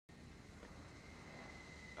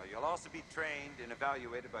you'll also be trained and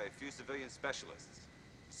evaluated by a few civilian specialists.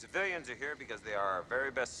 Civilians are here because they are our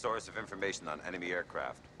very best source of information on enemy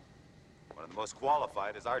aircraft. One of the most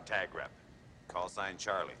qualified is our tag rep, call sign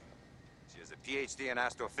Charlie. She has a PhD in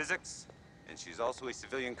astrophysics, and she's also a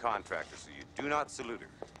civilian contractor, so you do not salute her.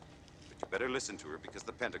 But you better listen to her because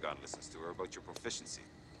the Pentagon listens to her about your proficiency.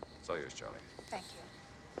 It's all yours, Charlie. Thank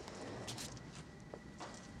you.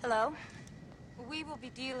 Hello? We will be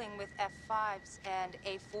dealing with F-5s and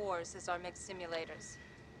A-4s as our mixed simulators.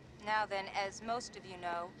 Now then, as most of you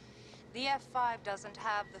know, the F-5 doesn't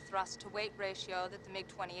have the thrust-to-weight ratio that the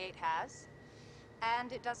MiG-28 has,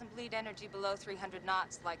 and it doesn't bleed energy below 300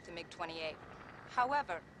 knots like the MiG-28.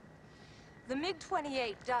 However, the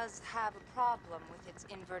MiG-28 does have a problem with its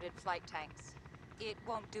inverted flight tanks. It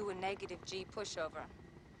won't do a negative G pushover.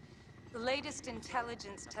 The latest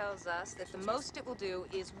intelligence tells us that the most it will do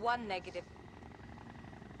is one negative...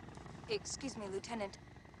 Excuse me, Lieutenant.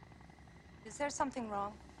 Is there something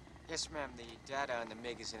wrong? Yes, ma'am. The data on the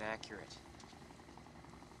MiG is inaccurate.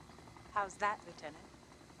 How's that, Lieutenant?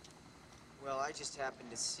 Well, I just happened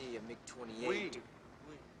to see a MiG-28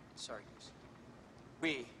 Sorry, Goose.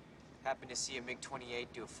 We happened to see a MiG-28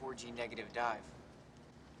 do a 4G negative dive.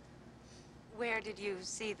 Where did you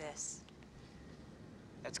see this?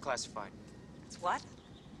 That's classified. It's what?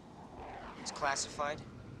 It's classified.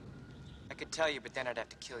 I could tell you, but then I'd have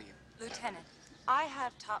to kill you. Lieutenant, I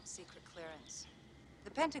have top secret clearance. The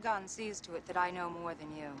Pentagon sees to it that I know more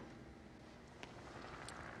than you.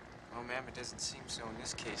 Oh, ma'am, it doesn't seem so in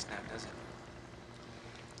this case now, does it?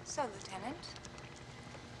 So, Lieutenant,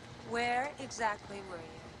 where exactly were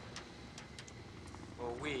you?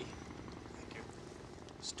 Well, thank you,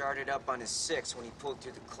 started up on his 6 when he pulled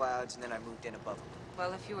through the clouds, and then I moved in above him.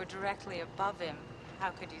 Well, if you were directly above him, how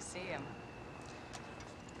could you see him?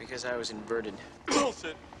 Because I was inverted.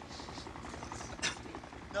 Bullshit.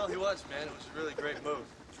 No, he was, man. It was a really great move.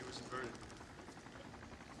 He was inverted.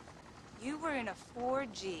 You were in a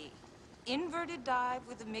 4G inverted dive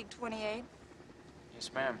with the MiG-28? Yes,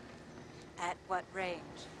 ma'am. At what range?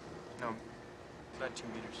 No, about 2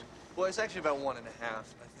 meters. Well, it's actually about 1.5, I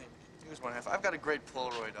think. It was 1.5. I've got a great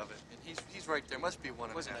Polaroid of it, and he's right there. Must be 1.5.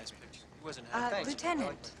 It was a nice picture. It wasn't Thanks. Lieutenant, I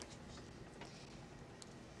like my pictures.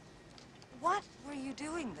 what were you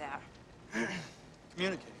doing there?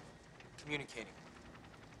 Communicating. Communicating.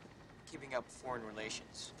 Keeping up foreign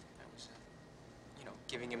relations. I was,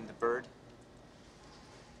 giving him the bird.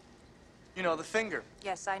 You know, the finger.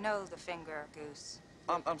 Yes, I know the finger, Goose.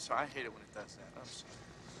 I'm sorry. I hate it when it does that. I'm sorry.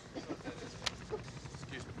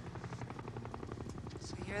 Excuse me.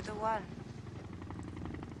 So you're the one.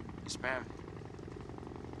 Yes, ma'am.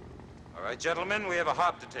 All right, gentlemen, we have a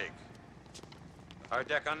hop to take. The hard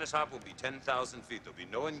deck on this hop will be 10,000 feet. There'll be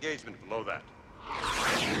no engagement below that.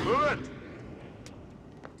 Good!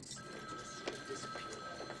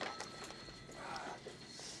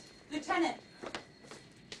 Lieutenant!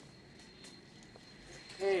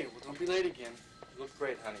 Hey, well, don't be late again. You look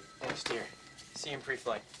great, honey. Thanks, dear. See you in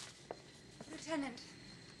pre-flight. Lieutenant,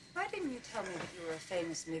 why didn't you tell me that you were a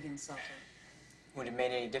famous MiG insulter? Would it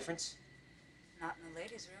made any difference? Not in the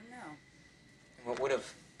ladies' room, no. And what would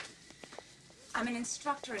have? I'm an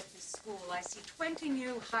instructor at this school. I see 20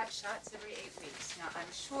 new hot shots every 8 weeks. Now,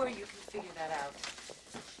 I'm sure you can figure that out.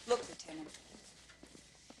 Look, Lieutenant,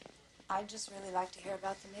 I'd just really like to hear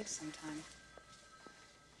about the MiG sometime.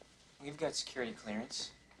 We've got security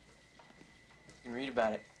clearance. You can read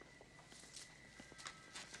about it.